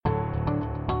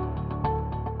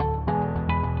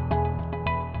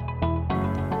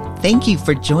Thank you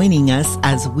for joining us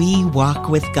as we walk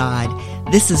with God.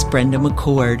 This is Brenda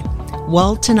McCord.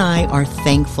 Walt and I are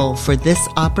thankful for this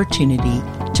opportunity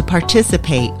to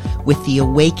participate with the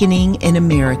Awakening in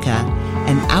America,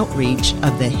 an outreach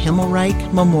of the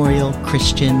Himmelreich Memorial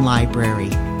Christian Library.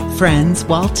 Friends,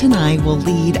 Walt and I will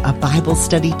lead a Bible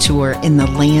study tour in the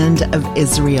land of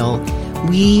Israel.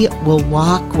 We will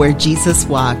walk where Jesus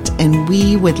walked, and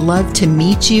we would love to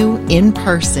meet you in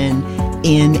person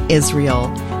in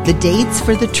Israel. The dates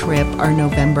for the trip are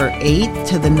November 8th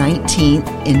to the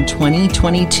 19th in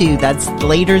 2022. That's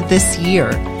later this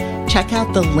year. Check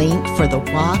out the link for the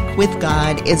Walk with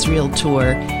God Israel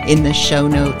tour in the show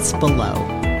notes below.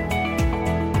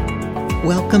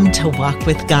 Welcome to Walk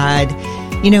with God.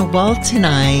 You know, Walt and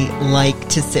I like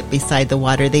to sit beside the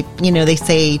water. They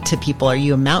say to people, are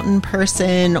you a mountain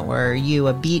person or are you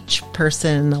a beach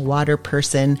person, a water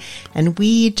person? And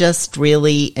we just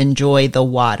really enjoy the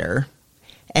water.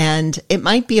 And it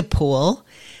might be a pool,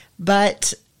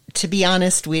 but to be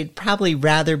honest, we'd probably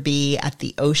rather be at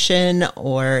the ocean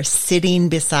or sitting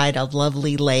beside a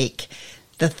lovely lake.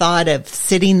 The thought of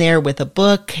sitting there with a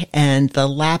book and the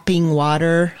lapping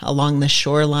water along the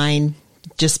shoreline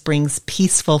just brings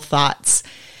peaceful thoughts,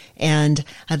 and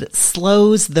it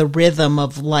slows the rhythm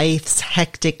of life's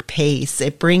hectic pace.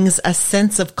 It brings a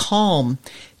sense of calm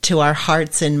to our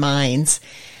hearts and minds.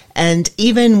 And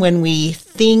even when we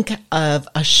think of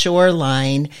a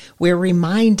shoreline, we're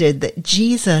reminded that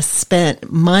Jesus spent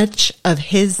much of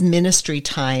his ministry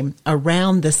time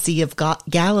around the Sea of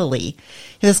Galilee.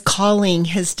 He was calling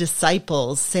his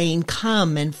disciples, saying,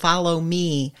 "Come and follow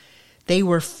me." They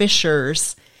were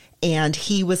fishers, and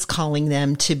he was calling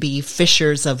them to be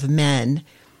fishers of men.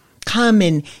 Come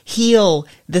and heal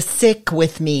the sick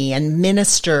with me and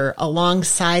minister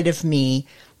alongside of me.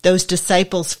 Those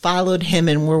disciples followed him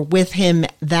and were with him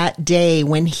that day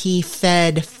when he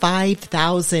fed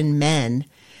 5,000 men.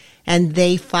 And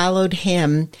they followed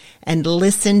him and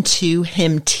listened to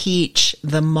him teach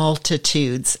the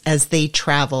multitudes as they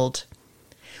traveled.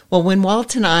 Well, when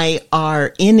Walt and I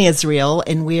are in Israel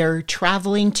and we are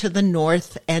traveling to the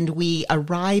north and we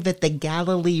arrive at the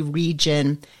Galilee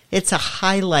region, it's a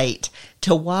highlight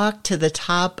to walk to the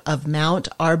top of Mount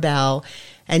Arbel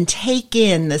and take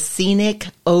in the scenic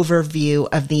overview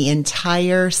of the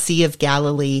entire Sea of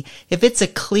Galilee. If it's a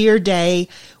clear day,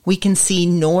 we can see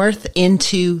north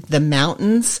into the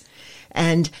mountains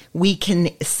and we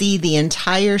can see the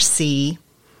entire sea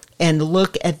and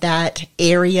look at that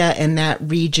area and that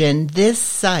region. This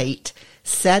site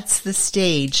sets the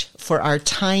stage for our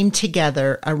time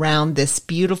together around this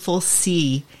beautiful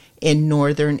sea in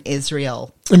northern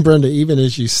Israel. And Brenda, even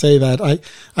as you say that,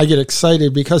 I get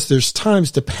excited because there's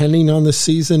times, depending on the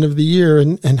season of the year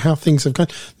and how things have gone,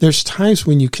 there's times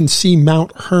when you can see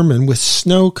Mount Hermon with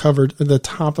snow covered at the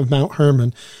top of Mount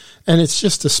Hermon. And it's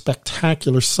just a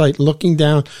spectacular sight, looking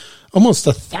down almost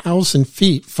 1,000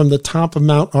 feet from the top of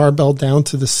Mount Arbel down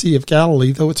to the Sea of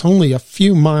Galilee, though it's only a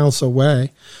few miles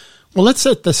away. Well, let's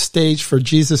set the stage for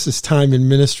Jesus' time in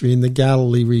ministry in the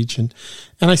Galilee region.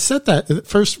 And I said that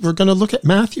first, we're going to look at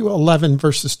Matthew 11,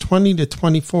 verses 20 to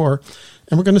 24,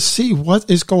 and we're going to see what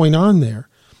is going on there.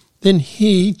 Then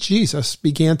he, Jesus,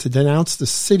 began to denounce the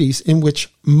cities in which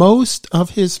most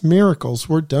of his miracles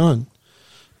were done,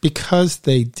 because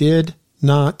they did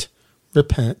not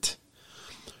repent.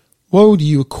 Woe to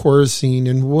you, Chorazin,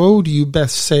 and woe to you,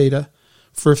 Bethsaida!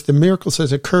 For if the miracles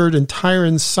that occurred in Tyre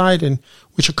and Sidon,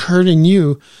 which occurred in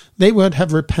you, they would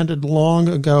have repented long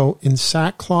ago in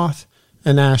sackcloth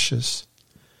and ashes.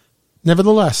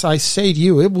 Nevertheless, I say to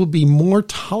you, it will be more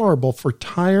tolerable for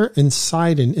Tyre and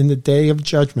Sidon in the day of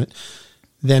judgment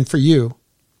than for you.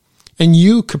 And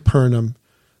you, Capernaum,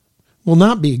 will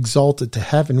not be exalted to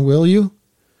heaven, will you?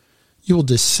 You will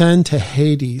descend to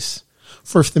Hades.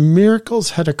 For if the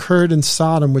miracles had occurred in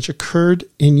Sodom, which occurred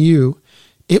in you,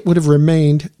 it would have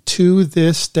remained to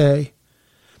this day.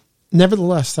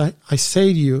 Nevertheless, I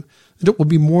say to you that it will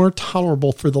be more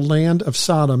tolerable for the land of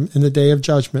Sodom in the day of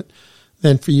judgment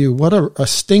than for you. What a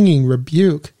stinging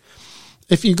rebuke.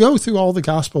 If you go through all the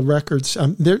gospel records,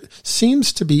 there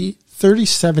seems to be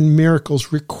 37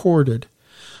 miracles recorded.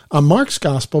 Mark's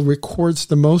gospel records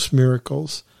the most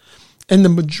miracles. And the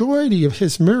majority of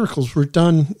his miracles were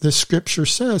done, the scripture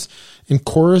says, in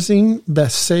Chorazin,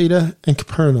 Bethsaida, and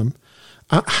Capernaum.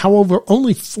 However,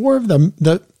 only 4 of them,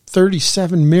 the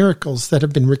 37 miracles that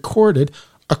have been recorded,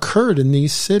 occurred in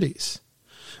these cities.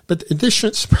 But this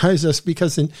shouldn't surprise us,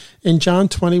 because in John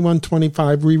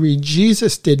 21:25, we read,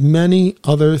 Jesus did many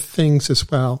other things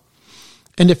as well.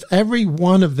 And if every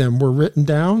one of them were written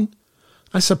down,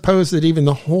 I suppose that even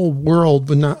the whole world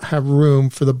would not have room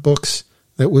for the books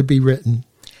that would be written.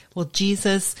 Well,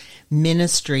 Jesus'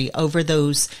 ministry over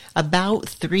those about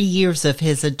 3 years of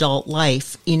his adult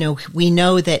life, we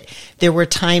know that there were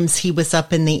times he was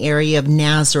up in the area of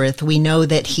Nazareth. We know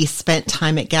that he spent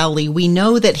time at Galilee. We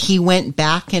know that he went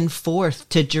back and forth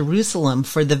to Jerusalem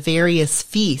for the various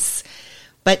feasts.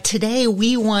 But today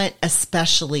we want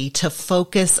especially to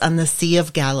focus on the Sea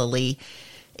of Galilee.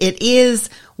 It is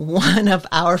one of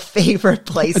our favorite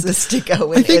places to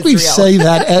go in Israel. I think we say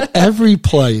that at every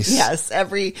place. Yes,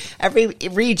 every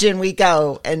region we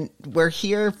go, and we're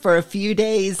here for a few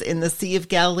days in the Sea of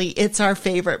Galilee. It's our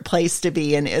favorite place to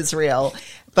be in Israel.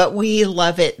 But we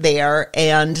love it there,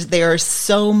 and there's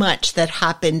so much that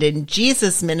happened in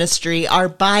Jesus' ministry. Our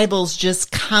Bibles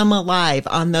just come alive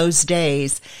on those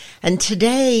days. And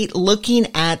today, looking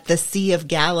at the Sea of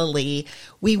Galilee,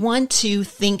 we want to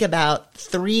think about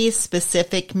 3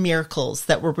 specific miracles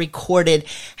that were recorded,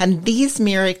 and these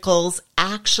miracles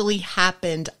actually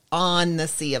happened on the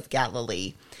Sea of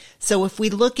Galilee. So if we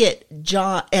look at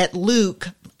Luke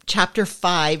chapter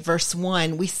 5, verse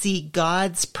 1, we see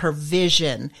God's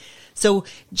provision. So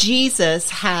Jesus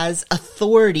has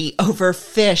authority over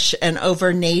fish and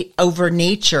over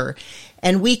nature.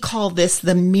 And we call this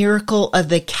the miracle of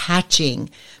the catching.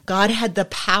 God had the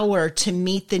power to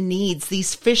meet the needs.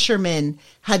 These fishermen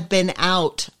had been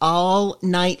out all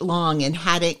night long and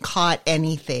hadn't caught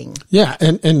anything. Yeah,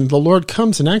 and the Lord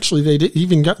comes, and actually they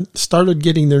even started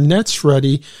getting their nets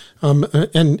ready,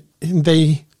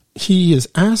 He has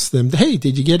asked them, hey,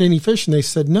 did you get any fish? And they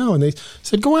said no. And they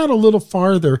said, go out a little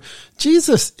farther.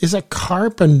 Jesus is a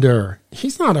carpenter.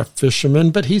 He's not a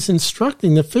fisherman, but he's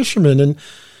instructing the fishermen.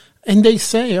 And they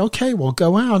say, okay, well,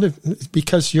 go out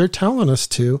because you're telling us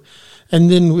to. And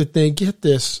then when they get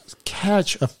this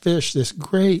catch of fish, this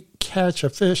great catch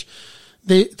of fish,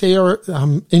 they are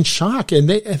in shock, and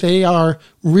they are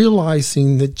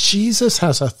realizing that Jesus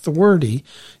has authority,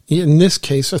 in this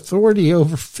case, authority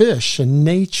over fish and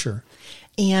nature.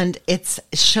 And it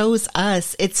shows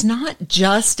us it's not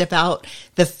just about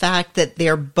the fact that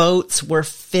their boats were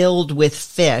filled with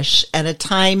fish at a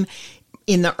time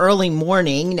in the early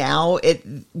morning now,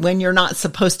 when you're not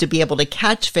supposed to be able to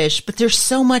catch fish, but there's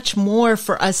so much more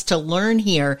for us to learn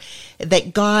here,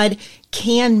 that God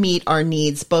can meet our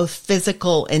needs, both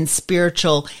physical and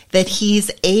spiritual, that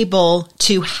he's able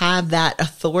to have that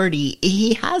authority.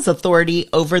 He has authority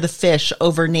over the fish,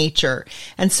 over nature.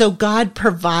 And so God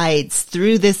provides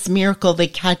through this miracle, the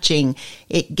catching.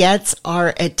 It gets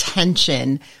our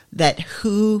attention that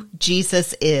who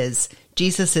Jesus is.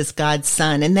 Jesus is God's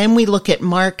son. And then we look at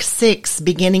Mark 6,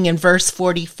 beginning in verse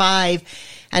 45,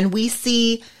 and we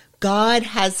see God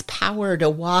has power to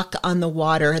walk on the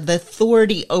water, the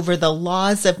authority over the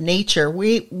laws of nature.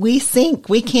 We think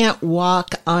we can't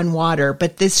walk on water,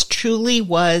 but this truly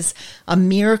was a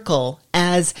miracle.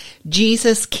 As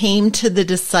Jesus came to the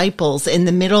disciples in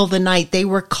the middle of the night, they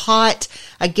were caught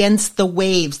against the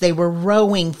waves. They were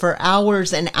rowing for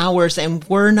hours and hours and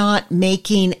were not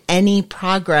making any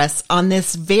progress on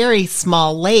this very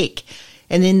small lake.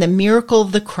 And in the miracle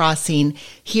of the crossing,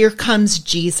 here comes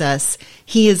Jesus.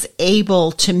 He is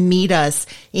able to meet us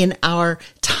in our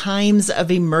times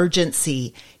of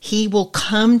emergency. He will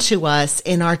come to us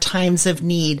in our times of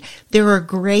need. There are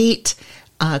great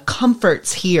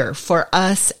comforts here for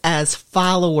us as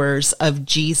followers of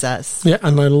Jesus. Yeah,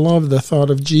 and I love the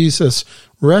thought of Jesus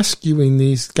rescuing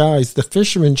these guys. The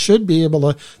fishermen should be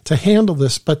able to handle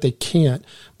this, but they can't.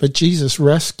 But Jesus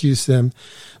rescues them.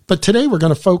 But today we're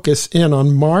going to focus in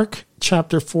on Mark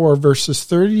chapter 4, verses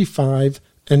 35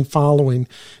 and following.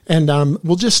 And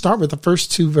we'll just start with the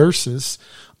first 2 verses.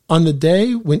 On the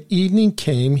day when evening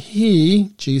came,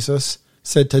 he, Jesus,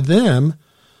 said to them,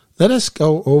 let us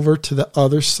go over to the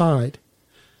other side.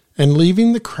 And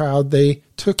leaving the crowd, they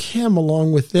took him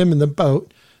along with them in the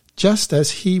boat, just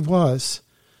as he was.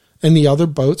 And the other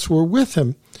boats were with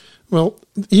him. Well,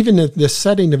 even in the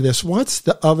setting of this, what's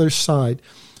the other side?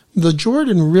 The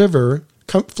Jordan River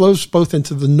flows both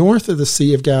into the north of the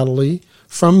Sea of Galilee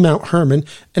from Mount Hermon,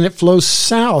 and it flows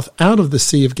south out of the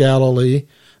Sea of Galilee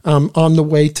on the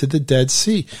way to the Dead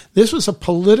Sea. This was a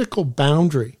political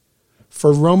boundary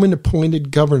for Roman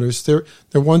appointed governors. There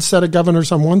one set of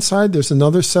governors on one side, there's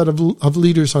another set of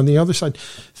leaders on the other side.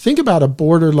 Think about a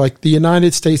border like the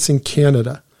United States and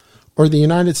Canada, or the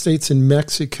United States and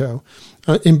Mexico.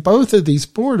 In both of these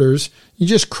borders, you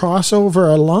just cross over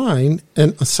a line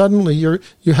and suddenly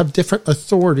you have different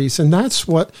authorities. And that's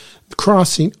what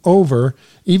crossing over,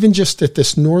 even just at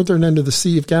this northern end of the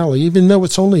Sea of Galilee, even though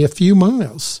it's only a few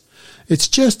miles, it's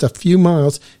just a few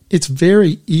miles. It's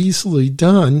very easily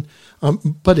done,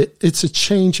 but it's a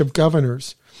change of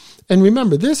governors. And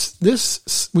remember,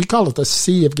 this we call it the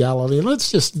Sea of Galilee.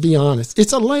 Let's just be honest.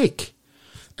 It's a lake.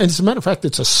 And as a matter of fact,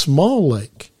 it's a small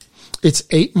lake. It's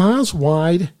 8 miles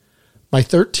wide by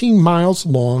 13 miles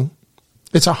long.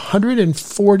 It's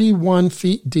 141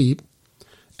 feet deep.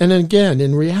 And again,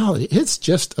 in reality, it's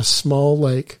just a small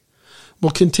lake.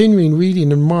 Well, continuing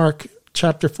reading in Mark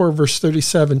chapter 4, verse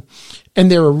 37, and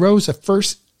there arose a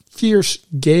first fierce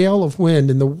gale of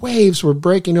wind, and the waves were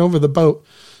breaking over the boat,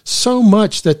 so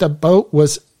much that the boat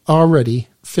was already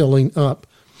filling up.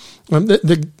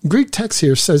 The Greek text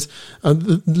here says,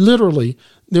 literally,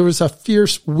 there was a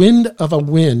fierce wind of a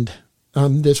wind.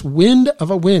 This wind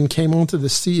of a wind came onto the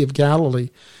Sea of Galilee.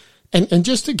 And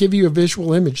just to give you a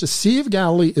visual image, the Sea of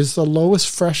Galilee is the lowest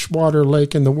freshwater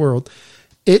lake in the world.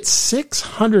 It's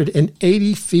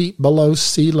 680 feet below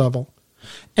sea level.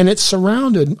 And it's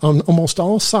surrounded on almost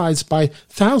all sides by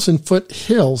 1,000-foot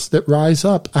hills that rise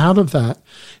up out of that.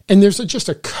 And there's just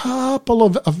a couple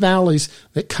of valleys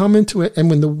that come into it. And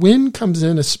when the wind comes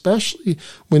in, especially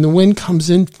when the wind comes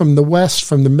in from the west,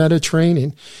 from the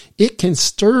Mediterranean, it can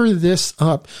stir this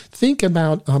up. Think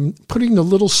about putting a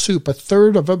little soup, a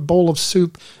third of a bowl of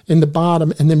soup in the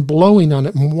bottom, and then blowing on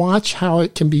it, and watch how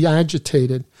it can be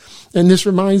agitated. And this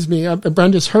reminds me,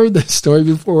 Brenda's heard this story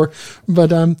before,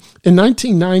 but in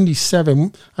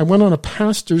 1997, I went on a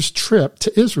pastor's trip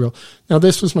to Israel. Now,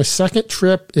 this was my second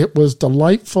trip. It was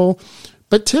delightful.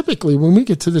 But typically, when we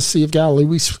get to the Sea of Galilee,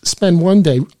 we spend one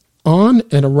day on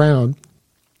and around.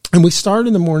 And we start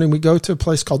in the morning. We go to a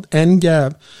place called En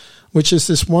Geb, which is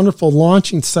this wonderful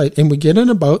launching site. And we get in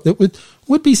a boat that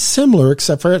would be similar,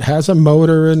 except for it has a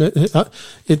motor, and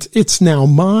it's now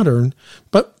modern.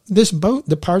 But this boat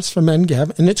departs from En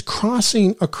Geb, and it's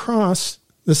crossing across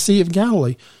the Sea of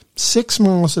Galilee, 6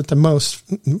 miles at the most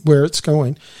where it's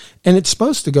going. And it's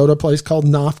supposed to go to a place called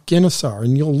Naf Ginosar.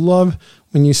 And you'll love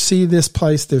when you see this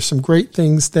place. There's some great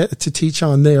things to teach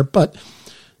on there. But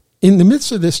in the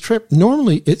midst of this trip,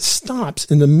 normally it stops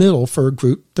in the middle for a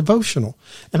group devotional.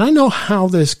 And I know how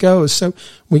this goes. So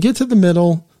we get to the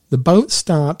middle, the boat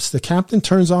stops, the captain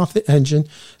turns off the engine,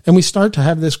 and we start to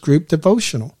have this group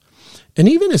devotional. And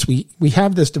even as we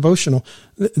have this devotional,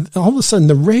 all of a sudden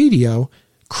the radio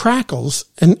crackles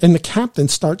and the captain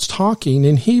starts talking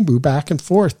in Hebrew back and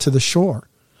forth to the shore.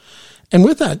 And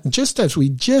with that, just as we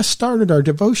just started our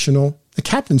devotional, the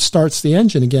captain starts the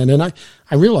engine again. And I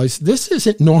realized this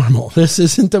isn't normal. This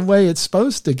isn't the way it's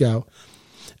supposed to go.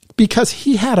 Because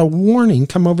he had a warning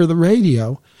come over the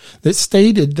radio that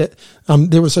stated that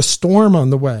there was a storm on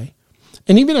the way.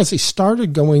 And even as he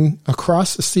started going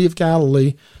across the Sea of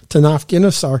Galilee to Naf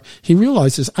Ginosar, he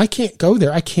realizes, I can't go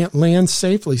there. I can't land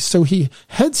safely. So he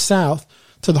heads south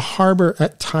to the harbor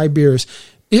at Tiberias.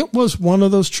 It was one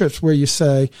of those trips where you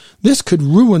say, this could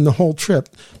ruin the whole trip.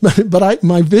 But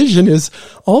my vision is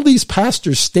all these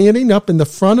pastors standing up in the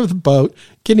front of the boat,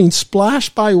 getting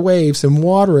splashed by waves and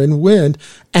water and wind,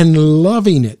 and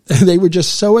loving it. They were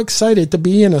just so excited to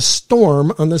be in a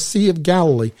storm on the Sea of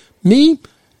Galilee. Me,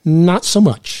 not so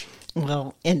much.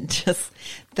 Well, and just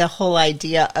the whole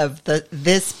idea of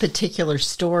this particular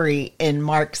story in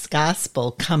Mark's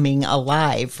gospel coming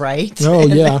alive, right? Oh,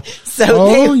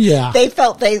 yeah. They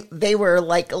felt they were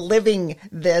like living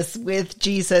this with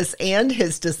Jesus and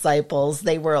his disciples.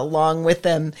 They were along with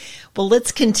them. Well,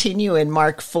 let's continue in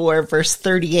Mark 4, verse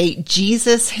 38.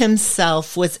 Jesus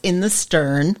himself was in the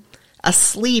stern,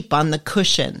 asleep on the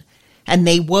cushion, and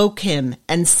they woke him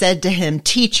and said to him,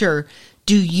 "Teacher,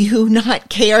 do you not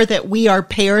care that we are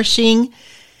perishing?"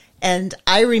 And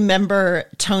I remember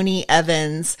Tony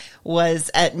Evans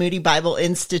was at Moody Bible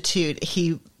Institute.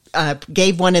 He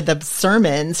gave one of the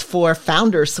sermons for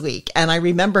Founders Week. And I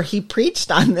remember he preached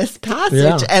on this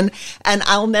passage. Yeah. And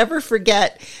I'll never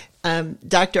forget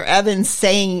Dr. Evans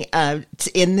saying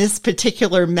in this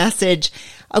particular message,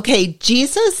 okay,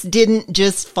 Jesus didn't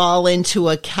just fall into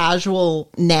a casual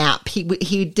nap.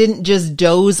 He didn't just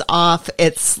doze off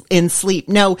in sleep.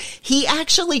 No, he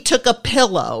actually took a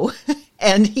pillow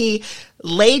and he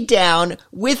laid down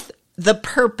with the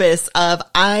purpose of,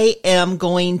 I am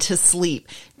going to sleep.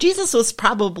 Jesus was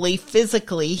probably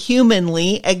physically,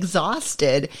 humanly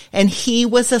exhausted, and he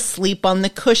was asleep on the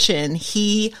cushion.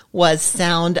 He was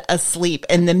sound asleep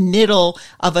in the middle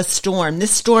of a storm.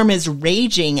 This storm is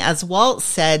raging. As Walt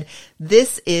said,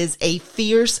 this is a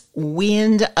fierce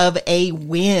wind of a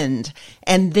wind.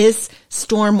 And this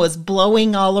storm was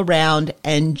blowing all around,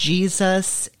 and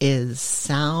Jesus is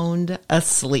sound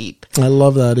asleep. I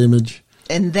love that image.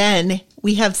 And then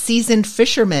we have seasoned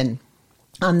fishermen.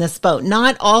 on this boat.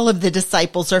 Not all of the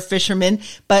disciples are fishermen,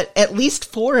 but at least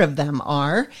 4 of them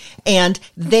are, and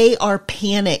they are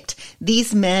panicked.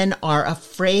 These men are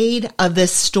afraid of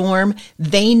this storm.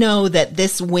 They know that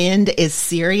this wind is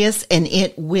serious and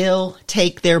it will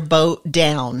take their boat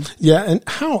down. Yeah, and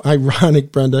how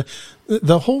ironic, Brenda.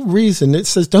 The whole reason, it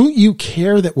says, don't you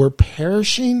care that we're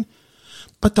perishing?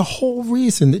 But the whole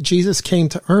reason that Jesus came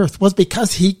to earth was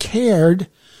because he cared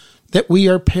that we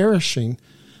are perishing.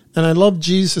 And I love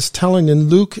Jesus telling in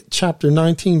Luke chapter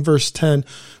 19, verse 10,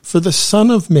 for the Son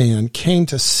of Man came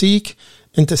to seek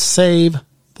and to save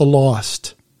the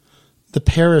lost, the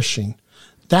perishing.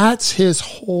 That's his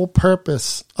whole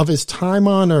purpose of his time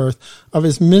on earth, of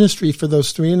his ministry for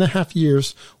those 3.5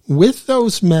 years with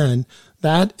those men.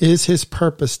 That is his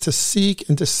purpose, to seek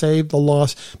and to save the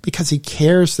lost, because he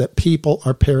cares that people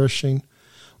are perishing.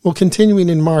 Well, continuing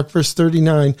in Mark, verse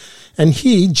 39, and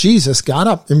he, Jesus, got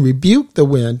up and rebuked the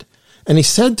wind, and he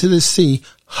said to the sea,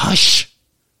 hush,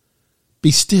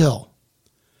 be still.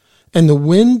 And the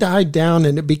wind died down,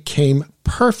 and it became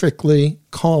perfectly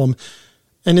calm.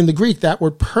 And in the Greek, that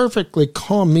word perfectly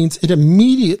calm means it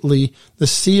immediately, the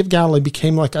Sea of Galilee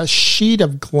became like a sheet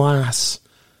of glass.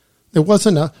 There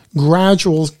wasn't a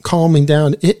gradual calming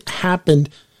down. It happened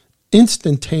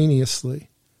instantaneously.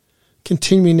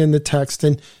 Continuing in the text,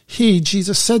 and he,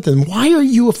 Jesus, said to them, why are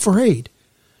you afraid?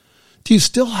 Do you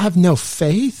still have no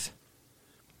faith?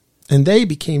 And they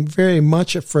became very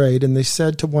much afraid, and they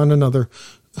said to one another,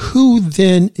 who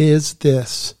then is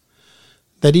this,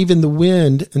 that even the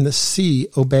wind and the sea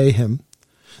obey him?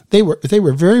 They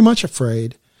were very much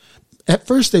afraid. At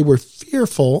first they were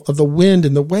fearful of the wind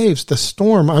and the waves, the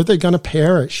storm. Are they going to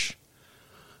perish?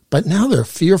 But now they're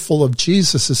fearful of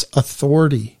Jesus'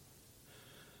 authority.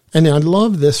 And I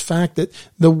love this fact that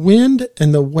the wind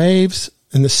and the waves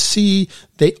and the sea,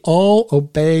 they all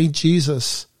obey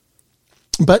Jesus.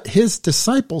 But his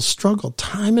disciples struggled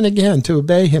time and again to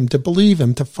obey him, to believe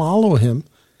him, to follow him.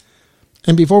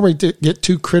 And before we get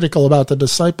too critical about the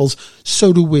disciples,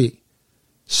 so do we.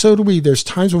 So do we. There's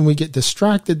times when we get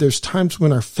distracted. There's times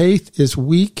when our faith is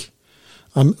weak.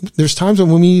 There's times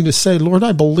when we need to say, Lord,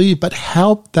 I believe, but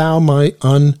help thou my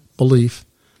unbelief.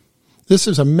 This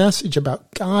is a message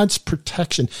about God's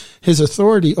protection, his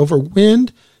authority over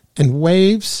wind and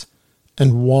waves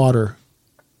and water.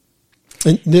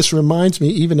 And this reminds me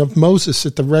even of Moses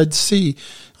at the Red Sea,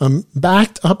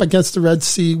 backed up against the Red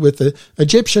Sea with the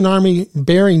Egyptian army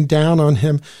bearing down on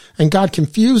him, and God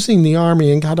confusing the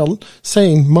army, and God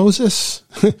saying, Moses,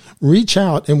 reach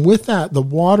out. And with that, the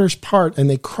waters part, and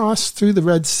they cross through the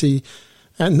Red Sea.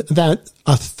 And that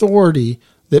authority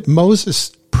that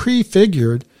Moses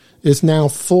prefigured is now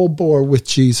full bore with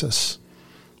Jesus.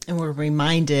 And we're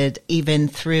reminded even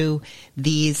through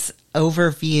these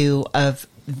overview of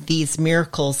these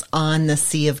miracles on the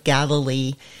Sea of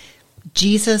Galilee,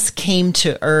 Jesus came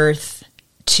to earth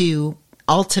to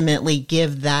ultimately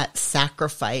give that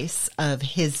sacrifice of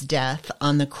his death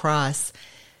on the cross.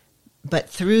 But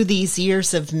through these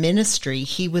years of ministry,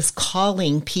 he was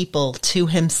calling people to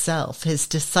himself. His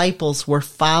disciples were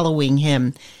following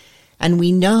him. And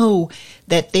we know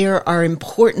that there are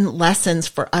important lessons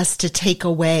for us to take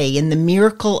away in the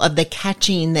miracle of the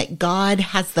catching, that God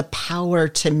has the power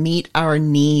to meet our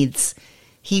needs.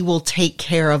 He will take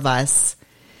care of us.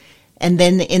 And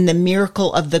then in the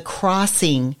miracle of the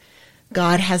crossing,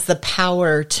 God has the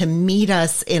power to meet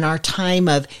us in our time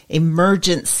of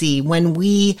emergency when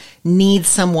we need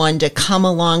someone to come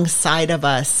alongside of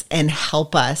us and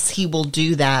help us. He will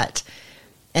do that.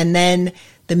 And then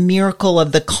the miracle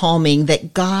of the calming,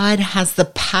 that God has the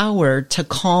power to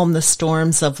calm the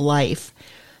storms of life.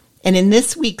 And in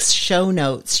this week's show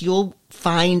notes, you'll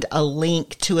find a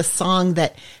link to a song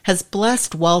that has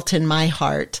blessed Walt in my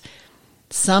heart.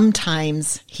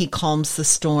 Sometimes he calms the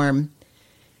storm.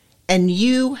 And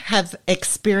you have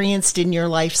experienced in your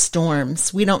life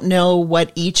storms. We don't know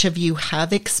what each of you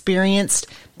have experienced,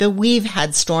 but we've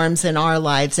had storms in our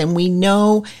lives, and we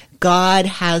know God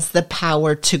has the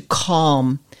power to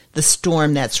calm the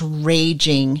storm that's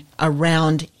raging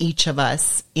around each of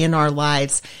us in our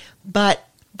lives. But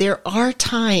there are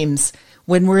times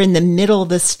when we're in the middle of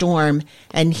the storm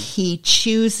and he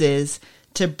chooses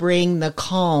to bring the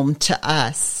calm to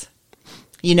us.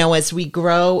 You know, as we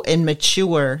grow and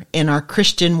mature in our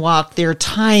Christian walk, there are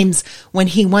times when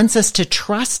he wants us to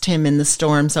trust him in the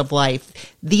storms of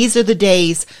life. These are the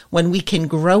days when we can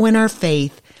grow in our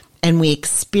faith and we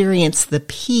experience the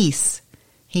peace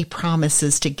he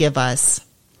promises to give us.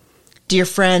 Dear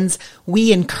friends,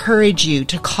 we encourage you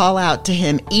to call out to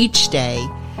him each day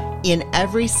in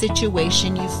every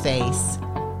situation you face,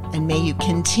 and may you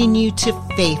continue to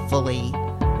faithfully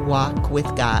Walk with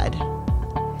God.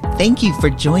 Thank you for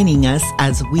joining us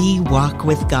as we walk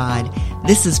with God.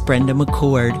 This is Brenda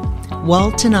McCord.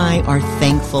 Walt and I are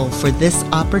thankful for this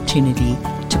opportunity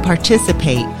to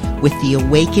participate with the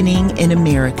Awakening in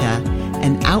America,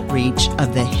 an outreach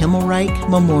of the Himmelreich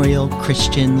Memorial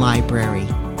Christian Library.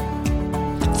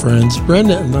 Friends,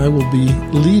 Brenda and I will be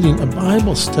leading a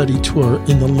Bible study tour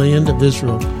in the land of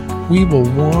Israel. We will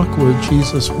walk where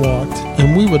Jesus walked,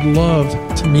 and we would love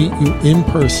to meet you in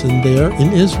person there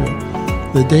in Israel.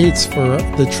 The dates for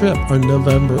the trip are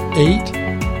November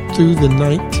 8th through the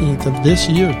 19th of this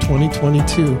year,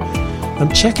 2022.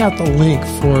 Check out the link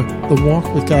for the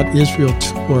Walk with God Israel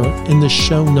tour in the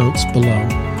show notes below.